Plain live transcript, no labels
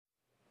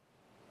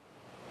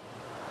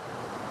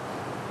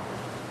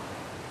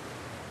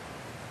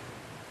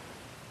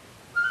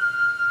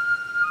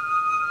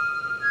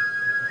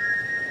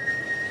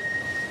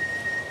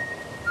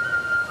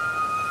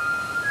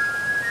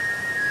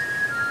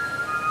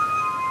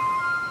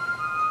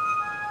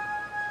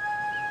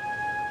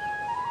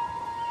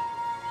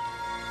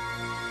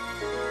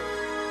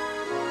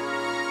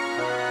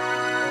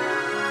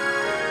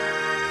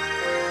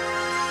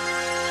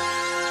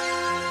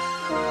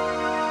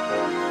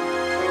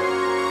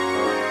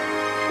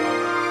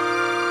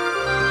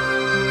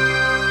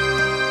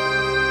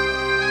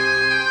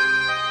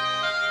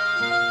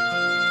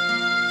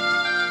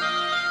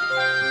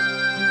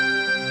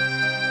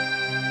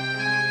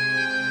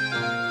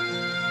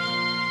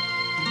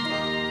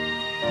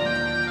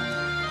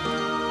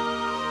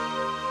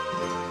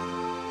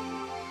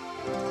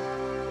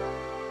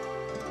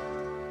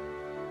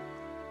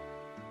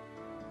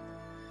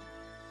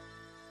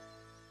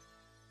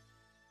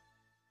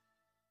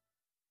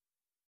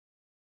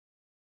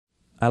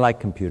I like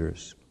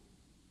computers.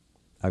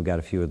 I've got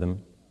a few of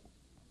them.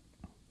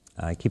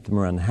 I keep them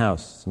around the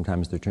house.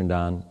 Sometimes they're turned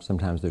on,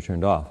 sometimes they're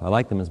turned off. I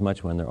like them as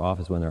much when they're off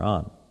as when they're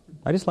on.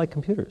 I just like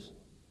computers.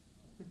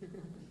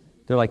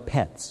 They're like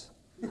pets.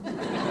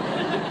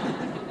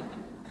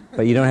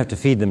 But you don't have to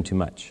feed them too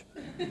much.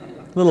 A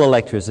little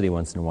electricity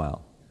once in a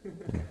while.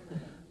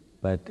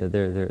 But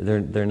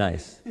they're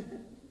nice.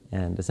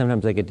 And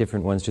sometimes I get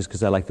different ones just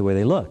because I like the way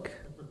they look.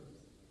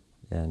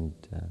 And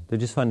they're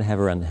just fun to have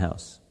around the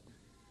house.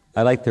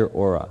 I like their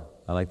aura.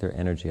 I like their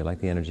energy. I like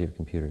the energy of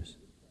computers.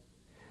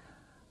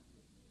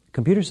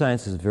 Computer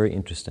science is very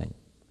interesting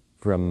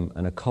from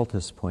an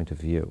occultist point of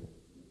view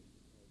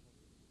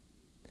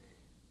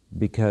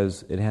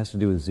because it has to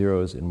do with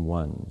zeros and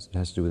ones. It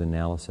has to do with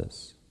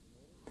analysis.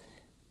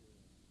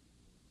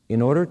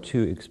 In order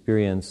to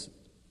experience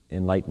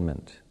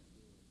enlightenment,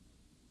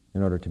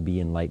 in order to be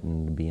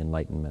enlightened, to be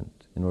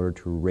enlightenment, in order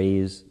to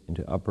raise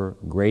into upper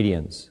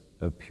gradients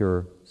of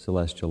pure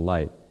celestial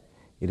light,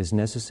 it is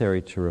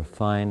necessary to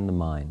refine the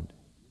mind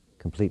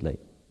completely.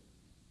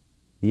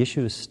 The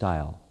issue is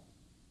style.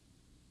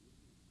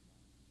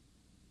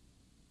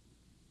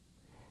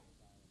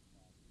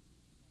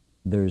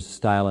 There's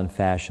style and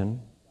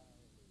fashion,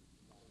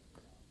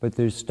 but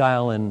there's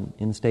style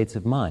in states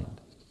of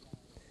mind.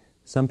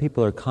 Some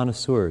people are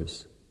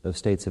connoisseurs of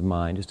states of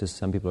mind, just as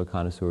some people are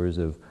connoisseurs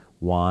of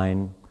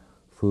wine,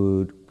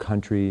 food,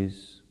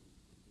 countries,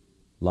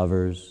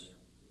 lovers.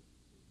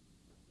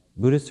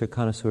 Buddhists are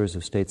connoisseurs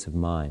of states of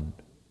mind.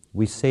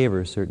 We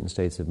savor certain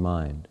states of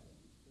mind.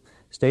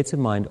 States of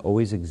mind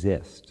always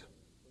exist.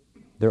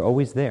 They're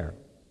always there.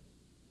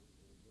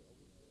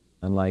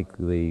 Unlike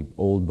the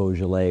old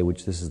Beaujolais,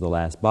 which this is the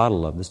last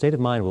bottle of, the state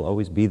of mind will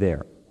always be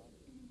there.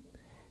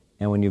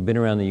 And when you've been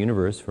around the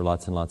universe for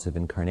lots and lots of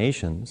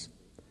incarnations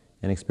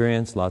and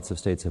experienced lots of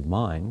states of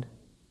mind,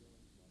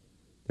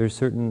 there's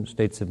certain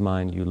states of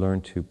mind you learn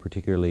to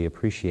particularly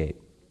appreciate.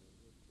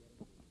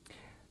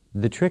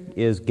 The trick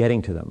is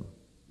getting to them.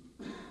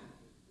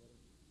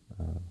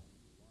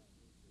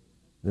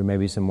 There may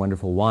be some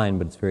wonderful wine,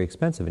 but it's very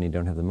expensive and you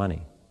don't have the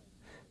money.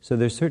 So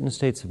there's certain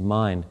states of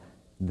mind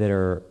that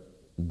are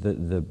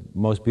the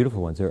most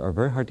beautiful ones. Are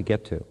very hard to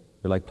get to.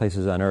 They're like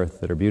places on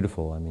Earth that are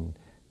beautiful. I mean,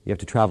 you have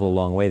to travel a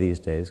long way these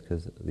days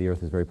because the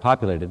Earth is very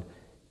populated,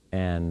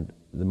 and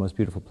the most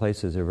beautiful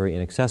places are very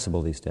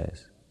inaccessible these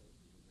days.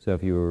 So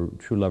if you're a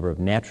true lover of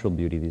natural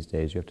beauty these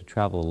days, you have to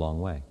travel a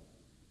long way.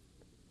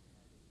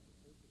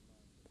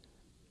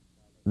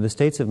 The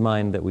states of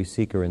mind that we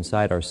seek are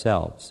inside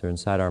ourselves. They're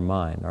inside our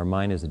mind. Our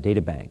mind is a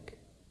data bank.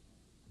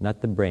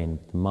 Not the brain,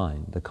 but the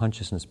mind. The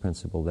consciousness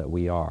principle that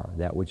we are,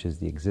 that which is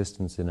the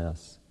existence in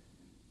us,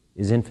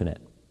 is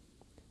infinite.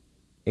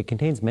 It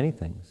contains many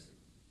things,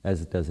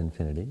 as it does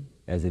infinity,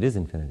 as it is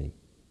infinity.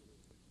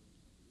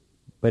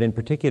 But in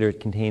particular, it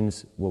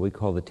contains what we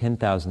call the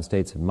 10,000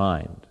 states of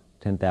mind.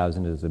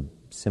 10,000 is a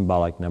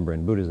symbolic number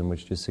in Buddhism,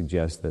 which just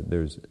suggests that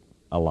there's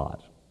a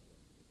lot.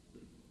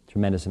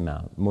 Tremendous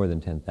amount, more than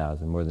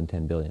 10,000, more than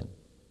 10 billion.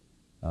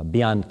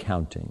 Beyond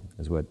counting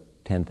is what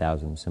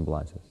 10,000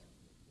 symbolizes.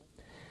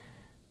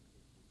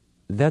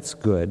 That's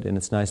good, and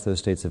it's nice those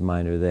states of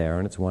mind are there,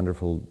 and it's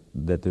wonderful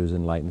that there's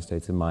enlightened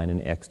states of mind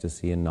and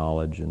ecstasy and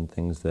knowledge and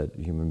things that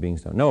human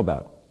beings don't know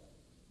about.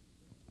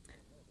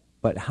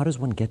 But how does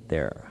one get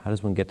there? How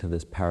does one get to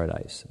this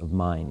paradise of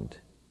mind?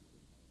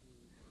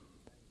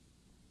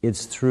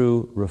 It's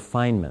through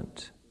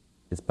refinement.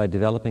 It's by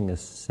developing a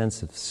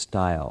sense of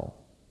style.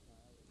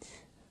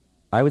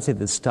 I would say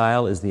that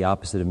style is the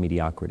opposite of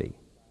mediocrity.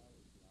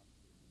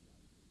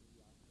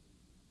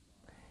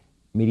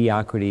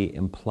 Mediocrity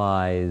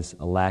implies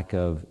a lack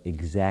of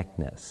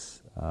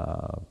exactness.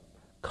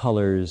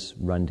 Colors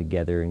run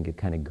together and get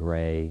kind of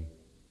gray.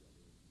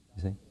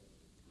 You see?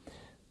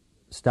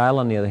 Style,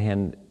 on the other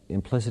hand,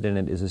 implicit in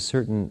it is a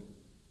certain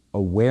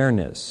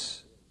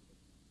awareness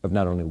of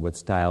not only what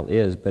style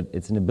is, but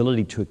it's an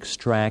ability to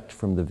extract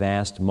from the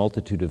vast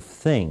multitude of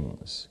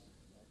things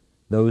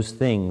those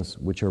things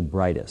which are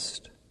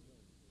brightest.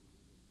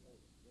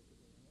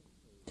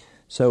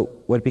 So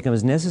what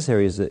becomes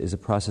necessary is a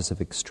process of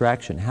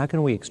extraction. How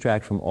can we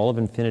extract from all of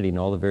infinity and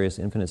all the various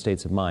infinite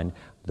states of mind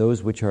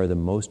those which are the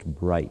most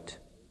bright?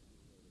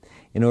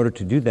 In order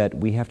to do that,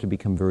 we have to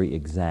become very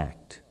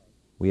exact.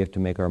 We have to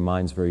make our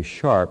minds very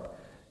sharp,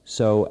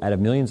 so out of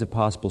millions of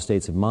possible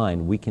states of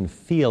mind, we can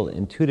feel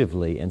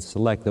intuitively and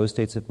select those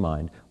states of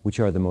mind which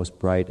are the most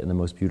bright and the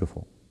most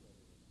beautiful.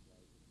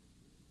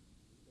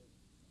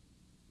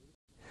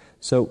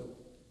 So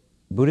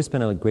Buddhists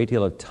spend a great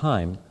deal of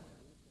time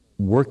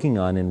working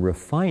on and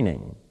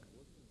refining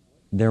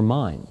their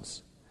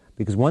minds.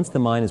 Because once the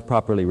mind is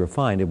properly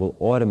refined, it will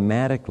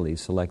automatically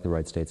select the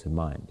right states of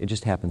mind. It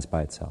just happens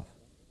by itself.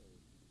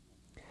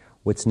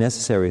 What's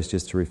necessary is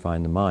just to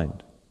refine the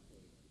mind.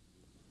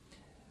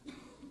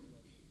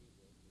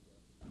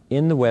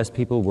 In the West,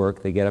 people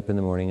work, they get up in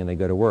the morning and they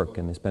go to work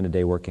and they spend a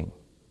day working.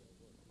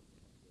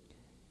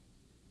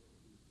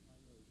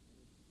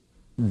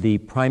 The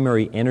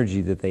primary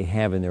energy that they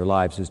have in their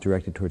lives is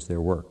directed towards their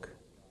work.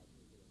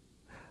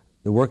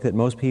 The work that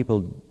most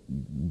people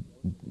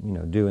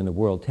do in the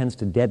world tends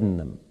to deaden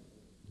them,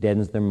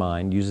 deadens their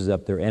mind, uses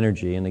up their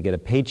energy, and they get a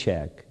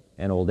paycheck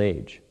and old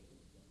age,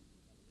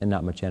 and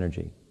not much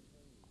energy,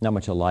 not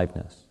much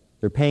aliveness.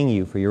 They're paying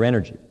you for your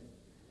energy,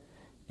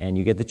 and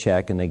you get the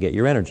check and they get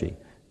your energy.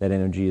 That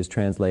energy is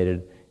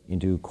translated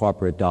into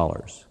corporate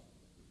dollars.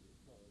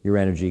 Your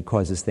energy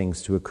causes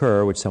things to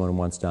occur which someone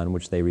wants done,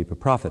 which they reap a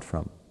profit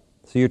from.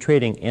 So you're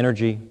trading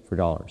energy for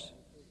dollars,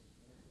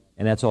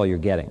 and that's all you're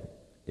getting.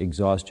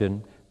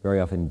 Exhaustion, very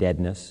often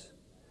deadness.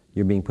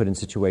 You're being put in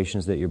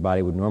situations that your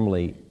body would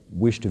normally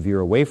wish to veer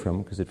away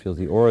from because it feels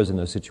the auras in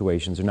those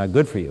situations are not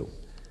good for you.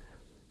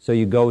 So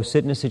you go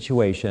sit in a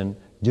situation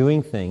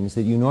doing things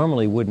that you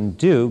normally wouldn't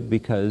do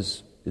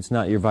because it's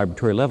not your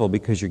vibratory level,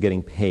 because you're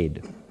getting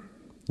paid.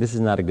 This is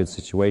not a good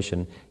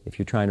situation if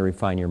you're trying to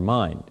refine your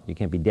mind. You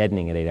can't be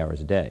deadening it 8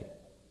 hours a day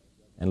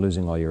and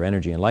losing all your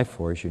energy and life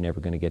force. You're never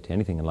going to get to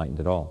anything enlightened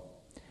at all.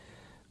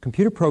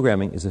 Computer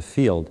programming is a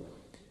field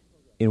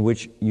in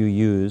which you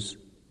use,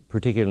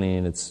 particularly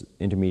in its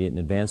intermediate and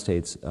advanced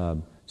states,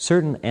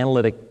 certain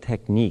analytic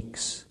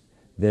techniques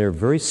that are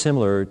very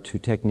similar to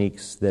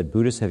techniques that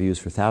Buddhists have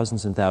used for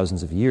thousands and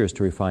thousands of years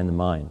to refine the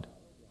mind.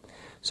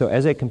 So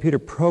as a computer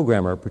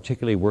programmer,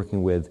 particularly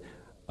working with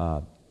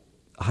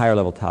higher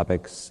level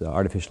topics,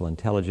 artificial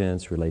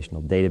intelligence,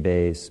 relational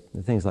database,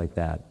 things like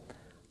that,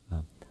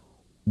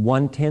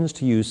 one tends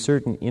to use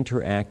certain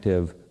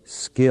interactive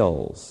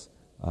skills,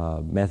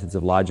 methods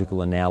of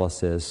logical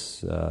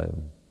analysis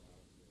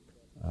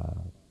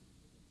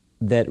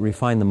that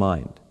refine the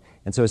mind.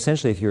 And so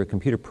essentially, if you're a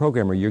computer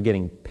programmer, you're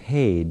getting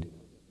paid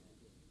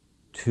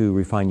to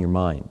refine your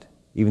mind.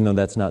 Even though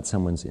that's not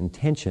someone's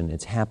intention,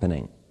 it's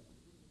happening.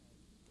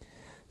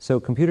 So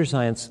computer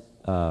science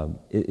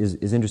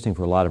is interesting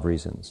for a lot of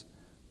reasons.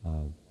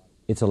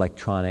 It's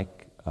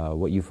electronic.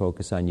 What you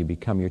focus on,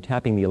 you're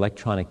tapping the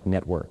electronic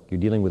network. You're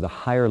dealing with a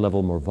higher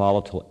level, more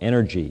volatile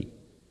energy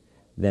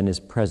than is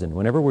present.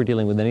 Whenever we're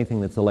dealing with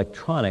anything that's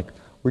electronic,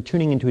 we're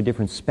tuning into a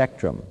different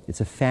spectrum. It's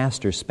a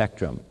faster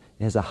spectrum.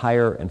 It has a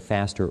higher and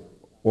faster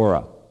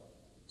aura.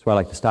 That's why I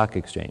like the stock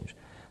exchange.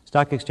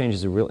 Stock exchange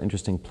is a real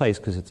interesting place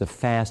because it's a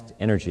fast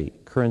energy.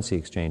 Currency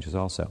exchange is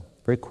also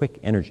very quick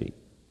energy.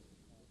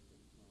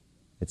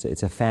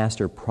 It's a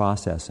faster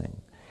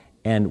processing.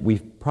 And we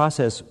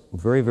process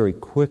very, very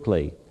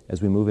quickly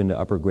as we move into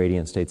upper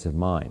gradient states of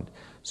mind.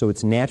 So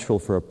it's natural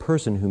for a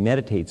person who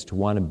meditates to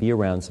want to be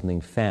around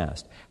something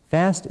fast.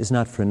 Fast is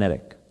not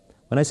frenetic.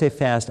 When I say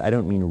fast, I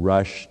don't mean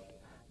rushed,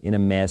 in a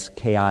mess,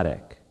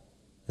 chaotic.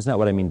 That's not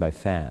what I mean by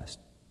fast.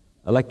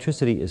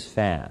 Electricity is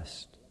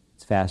fast.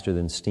 It's faster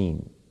than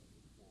steam.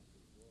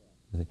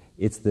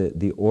 It's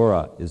the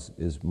aura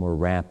is more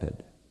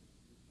rapid.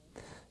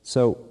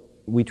 So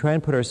we try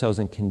and put ourselves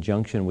in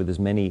conjunction with as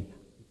many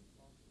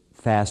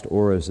fast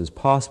auras as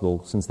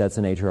possible, since that's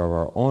the nature of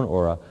our own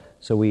aura,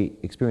 so we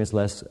experience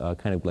less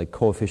kind of like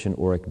coefficient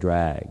auric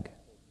drag.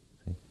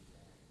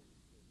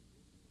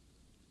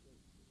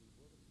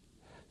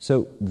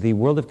 So the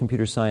world of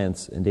computer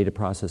science and data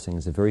processing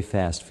is a very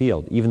fast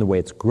field. Even the way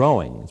it's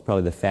growing, it's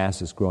probably the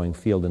fastest growing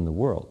field in the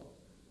world.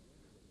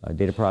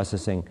 Data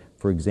processing,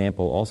 for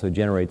example, also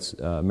generates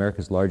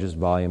America's largest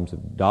volumes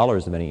of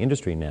dollars of any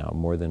industry now,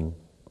 more than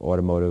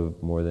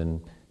automotive, more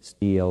than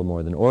steel,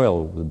 more than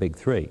oil, the big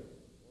three.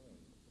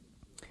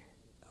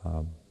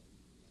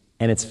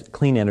 And it's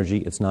clean energy,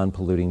 it's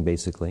non-polluting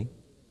basically.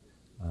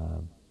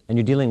 And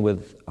you're dealing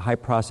with high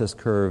process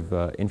curve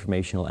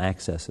informational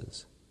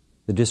accesses,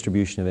 the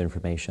distribution of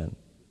information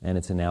and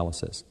its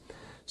analysis.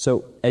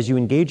 So as you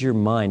engage your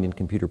mind in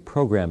computer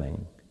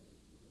programming,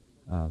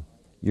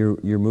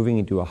 you're moving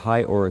into a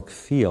high auric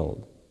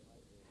field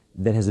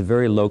that has a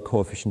very low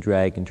coefficient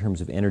drag in terms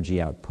of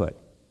energy output.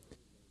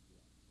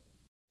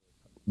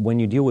 When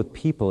you deal with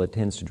people, it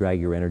tends to drag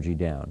your energy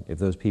down. If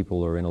those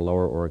people are in a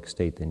lower auric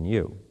state than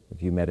you,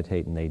 if you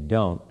meditate and they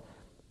don't,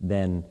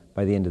 then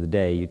by the end of the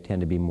day, you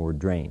tend to be more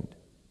drained.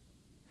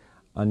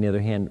 On the other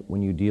hand,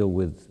 when you deal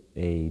with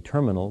a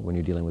terminal, when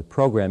you're dealing with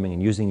programming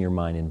and using your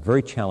mind in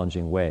very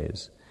challenging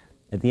ways,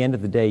 at the end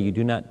of the day, you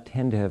do not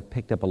tend to have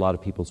picked up a lot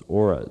of people's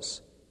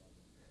auras.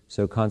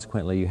 So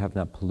consequently, you have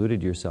not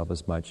polluted yourself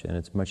as much, and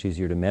it's much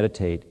easier to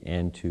meditate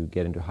and to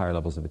get into higher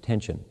levels of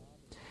attention.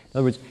 In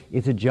other words,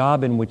 it's a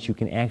job in which you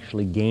can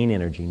actually gain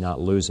energy,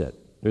 not lose it.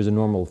 There's a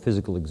normal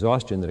physical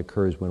exhaustion that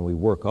occurs when we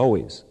work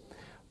always.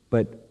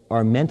 But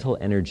our mental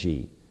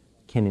energy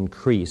can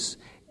increase,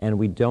 and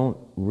we don't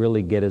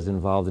really get as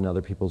involved in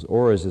other people's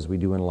auras as we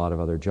do in a lot of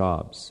other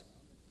jobs.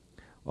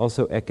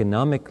 Also,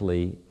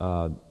 economically,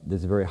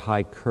 there's a very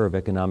high curve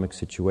economic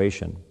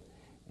situation.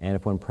 And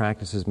if one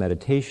practices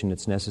meditation,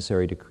 it's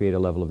necessary to create a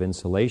level of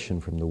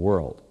insulation from the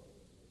world.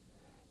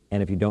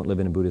 And if you don't live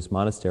in a Buddhist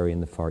monastery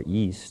in the Far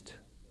East,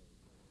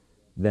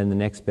 then the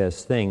next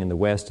best thing in the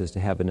West is to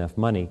have enough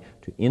money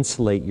to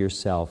insulate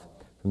yourself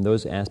from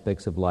those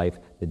aspects of life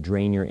that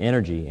drain your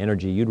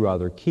energy you'd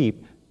rather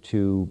keep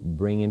to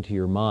bring into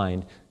your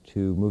mind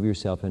to move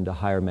yourself into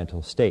higher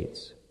mental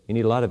states. You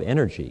need a lot of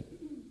energy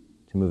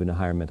to move into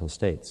higher mental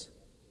states.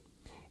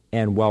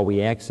 And while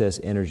we access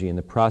energy in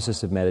the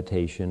process of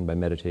meditation by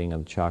meditating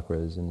on the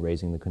chakras and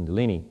raising the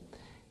kundalini,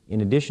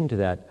 in addition to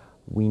that,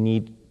 we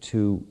need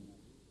to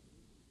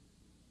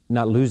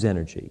not lose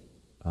energy.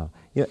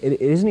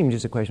 It isn't even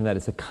just a question of that,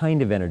 it's a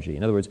kind of energy.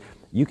 In other words,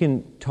 you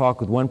can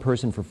talk with one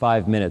person for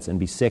 5 minutes and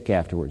be sick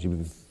afterwards.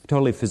 You'd be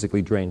totally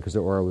physically drained because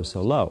their aura was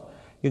so low.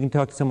 You can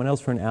talk to someone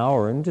else for an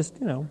hour and just,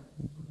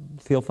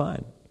 feel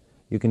fine.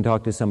 You can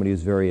talk to somebody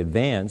who's very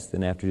advanced,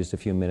 and after just a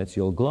few minutes,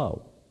 you'll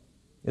glow.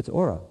 It's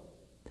aura.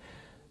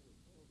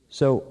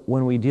 So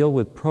when we deal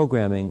with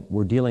programming,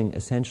 we're dealing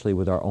essentially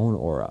with our own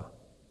aura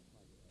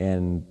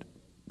and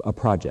a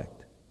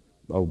project.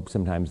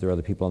 Sometimes there are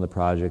other people on the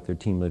project, they're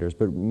team leaders,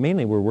 but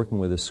mainly we're working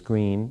with a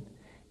screen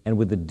and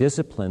with the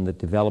discipline that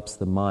develops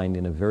the mind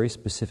in a very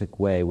specific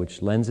way,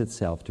 which lends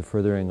itself to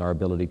furthering our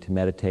ability to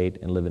meditate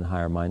and live in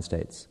higher mind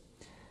states.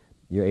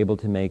 You're able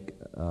to make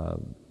a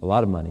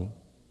lot of money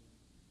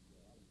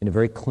in a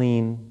very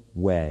clean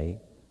way,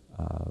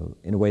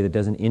 in a way that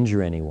doesn't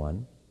injure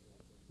anyone,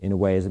 in a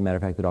way, as a matter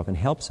of fact, that often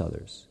helps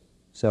others.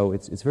 So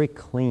it's a very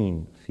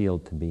clean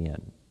field to be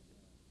in.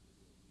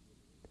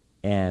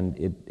 And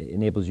it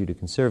enables you to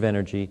conserve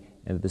energy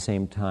and at the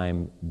same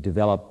time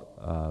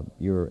develop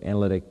your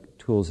analytic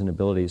tools and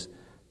abilities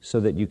so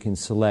that you can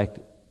select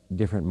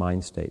different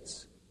mind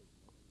states.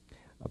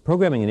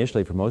 Programming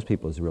initially for most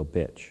people is a real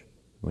bitch.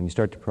 When you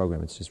start to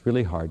program, it's just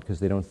really hard because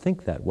they don't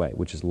think that way,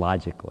 which is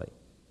logically.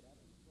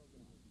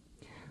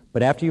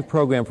 But after you've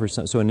programmed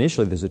so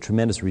initially there's a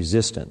tremendous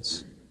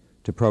resistance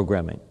to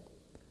programming.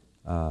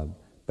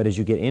 But as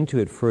you get into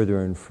it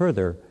further and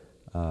further,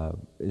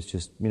 it's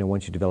just,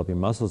 once you develop your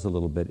muscles a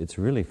little bit, it's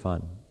really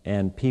fun.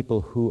 And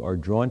people who are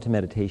drawn to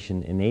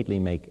meditation innately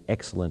make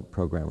excellent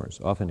programmers,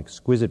 often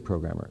exquisite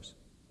programmers.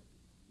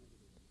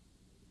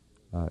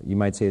 You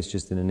might say it's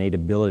just an innate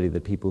ability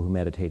that people who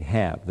meditate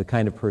have. The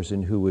kind of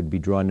person who would be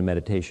drawn to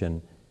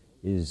meditation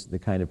is the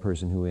kind of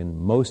person who in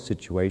most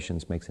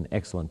situations makes an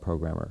excellent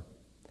programmer.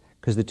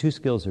 Because the two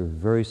skills are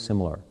very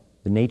similar.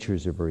 The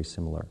natures are very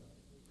similar.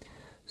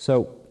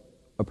 So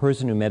a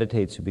person who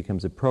meditates who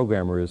becomes a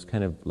programmer is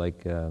kind of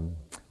like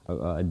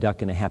a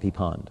duck in a happy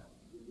pond.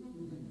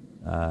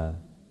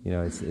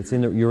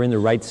 You're in the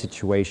right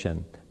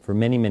situation for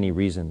many, many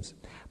reasons.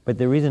 But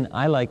the reason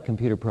I like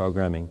computer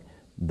programming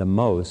the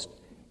most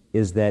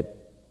is that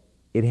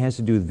it has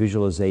to do with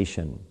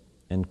visualization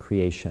and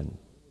creation.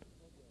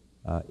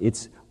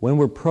 When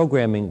we're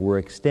programming, we're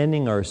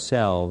extending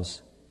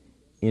ourselves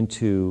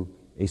into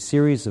a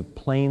series of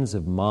planes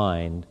of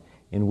mind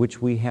in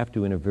which we have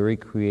to, in a very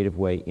creative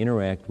way,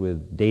 interact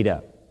with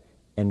data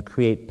and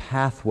create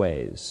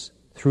pathways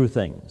through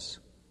things,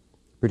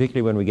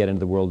 particularly when we get into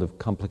the world of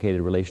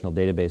complicated relational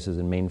databases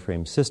and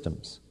mainframe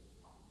systems.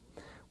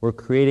 We're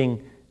creating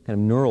kind of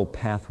neural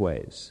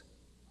pathways.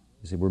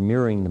 We're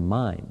mirroring the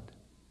mind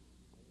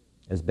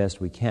as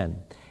best we can.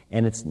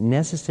 And it's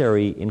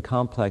necessary in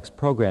complex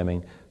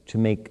programming to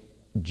make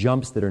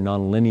jumps that are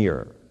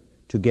nonlinear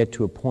to get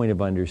to a point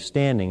of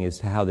understanding as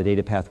to how the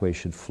data pathways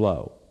should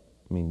flow.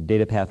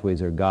 Data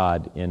pathways are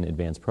God in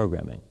advanced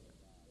programming,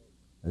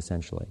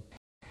 essentially.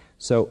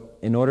 So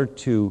in order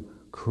to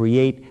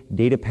create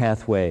data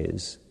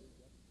pathways,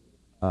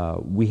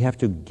 we have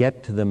to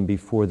get to them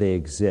before they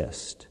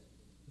exist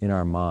in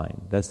our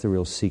mind. That's the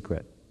real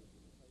secret.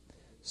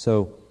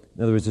 So,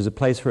 in other words, there's a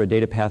place for a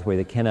data pathway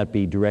that cannot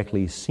be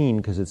directly seen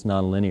because it's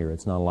nonlinear,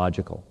 it's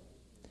non-logical.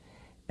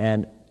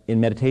 And in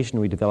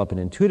meditation, we develop an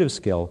intuitive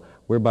skill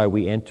whereby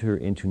we enter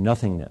into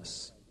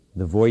nothingness,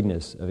 the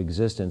voidness of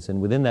existence, and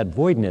within that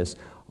voidness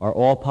are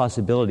all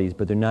possibilities,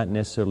 but they're not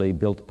necessarily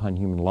built upon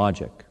human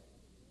logic.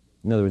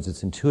 In other words,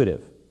 it's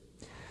intuitive.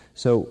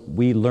 So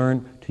we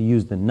learn to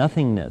use the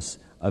nothingness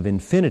of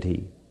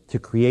infinity to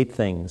create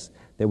things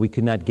that we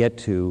could not get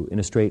to in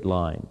a straight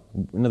line.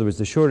 In other words,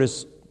 the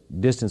shortest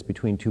distance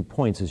between 2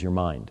 points is your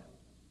mind.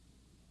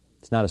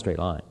 It's not a straight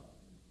line.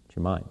 It's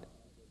your mind.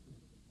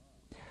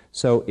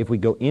 So if we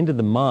go into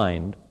the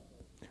mind,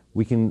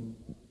 we can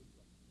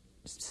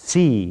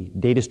see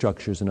data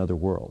structures in other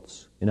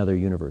worlds, in other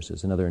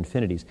universes, in other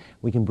infinities.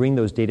 We can bring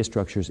those data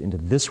structures into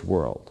this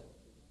world.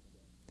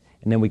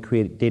 And then we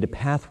create data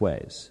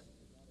pathways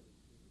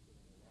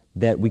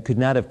that we could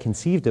not have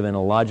conceived of in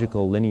a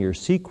logical linear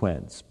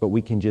sequence, but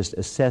we can just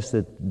assess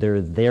that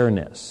their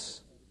there-ness.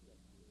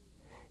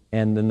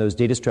 And then those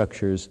data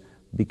structures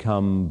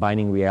become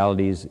binding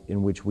realities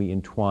in which we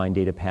entwine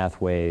data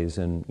pathways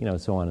and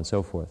so on and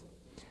so forth.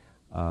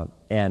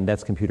 And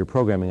that's computer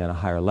programming on a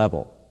higher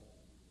level,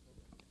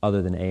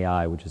 other than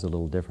AI, which is a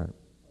little different.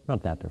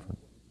 Not that different.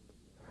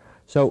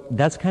 So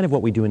that's kind of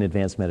what we do in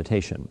advanced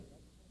meditation.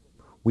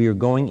 We are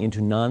going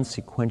into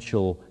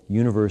non-sequential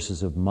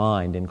universes of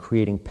mind and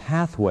creating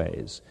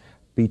pathways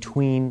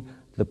between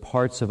the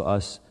parts of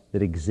us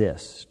that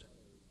exist.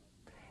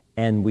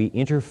 And we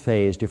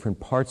interface different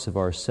parts of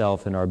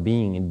ourself and our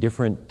being in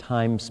different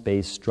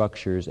time-space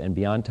structures and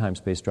beyond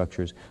time-space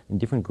structures in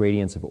different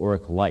gradients of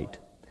auric light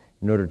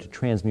in order to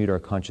transmute our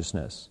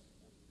consciousness.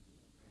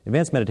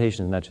 Advanced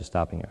meditation is not just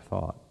stopping your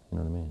thought, you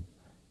know what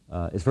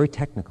I mean? It's very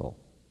technical.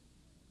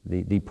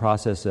 The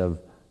process of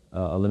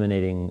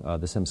eliminating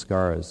the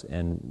samskaras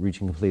and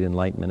reaching complete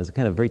enlightenment is a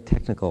kind of very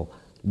technical,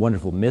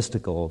 wonderful,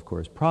 mystical, of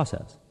course,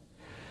 process.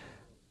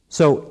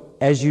 So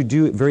as you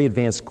do very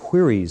advanced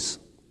queries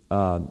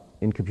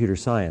in computer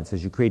science,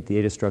 as you create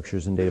data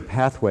structures and data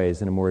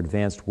pathways in a more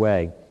advanced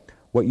way,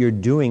 what you're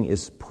doing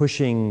is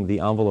pushing the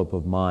envelope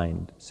of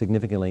mind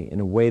significantly in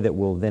a way that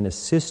will then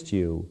assist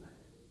you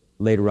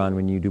later on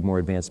when you do more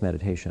advanced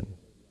meditation.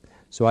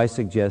 So I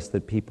suggest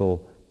that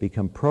people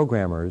become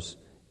programmers,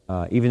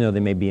 even though they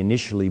may be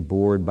initially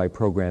bored by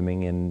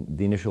programming, and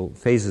the initial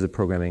phases of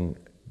programming,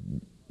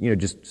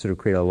 just sort of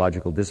create a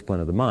logical discipline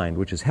of the mind,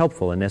 which is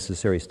helpful and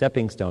necessary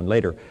stepping stone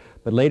later.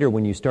 But later,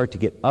 when you start to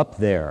get up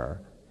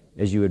there,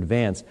 as you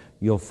advance,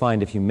 you'll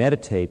find if you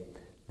meditate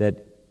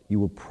that you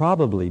will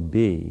probably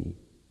be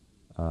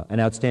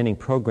an outstanding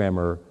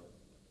programmer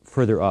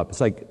further up.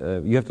 It's like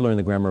you have to learn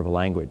the grammar of a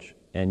language,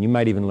 and you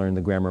might even learn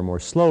the grammar more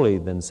slowly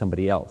than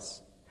somebody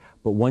else.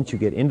 But once you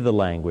get into the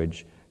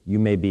language, you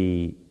may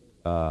be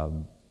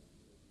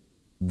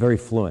very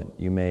fluent.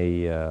 You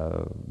may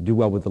do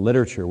well with the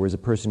literature, whereas a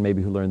person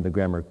maybe who learned the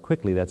grammar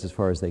quickly, that's as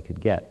far as they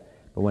could get.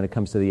 But when it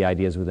comes to the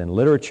ideas within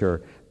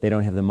literature, they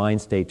don't have the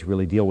mind state to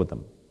really deal with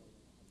them.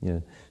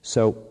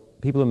 So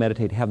people who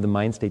meditate have the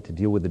mind state to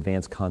deal with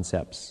advanced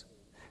concepts.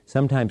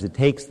 Sometimes it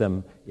takes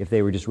them, if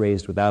they were just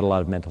raised without a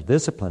lot of mental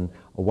discipline,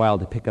 a while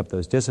to pick up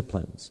those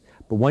disciplines.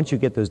 But once you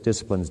get those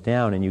disciplines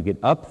down and you get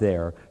up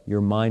there,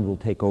 your mind will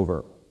take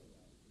over.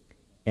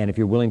 And if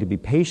you're willing to be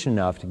patient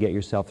enough to get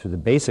yourself through the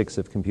basics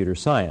of computer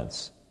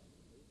science,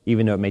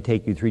 even though it may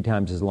take you 3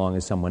 times as long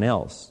as someone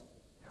else,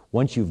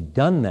 once you've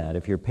done that,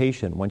 if you're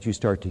patient, once you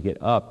start to get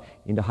up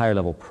into higher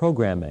level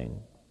programming,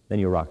 then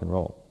you're rock and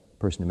roll,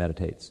 person who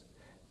meditates.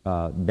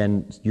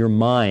 Then your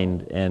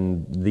mind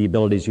and the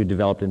abilities you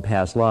developed in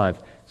past lives,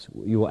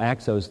 you will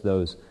access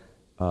those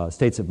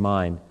states of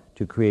mind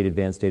to create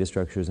advanced data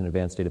structures and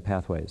advanced data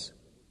pathways.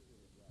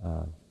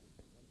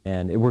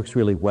 And it works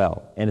really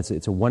well. And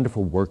it's a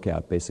wonderful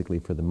workout, basically,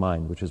 for the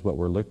mind, which is what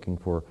we're looking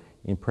for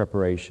in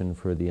preparation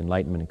for the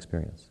enlightenment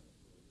experience.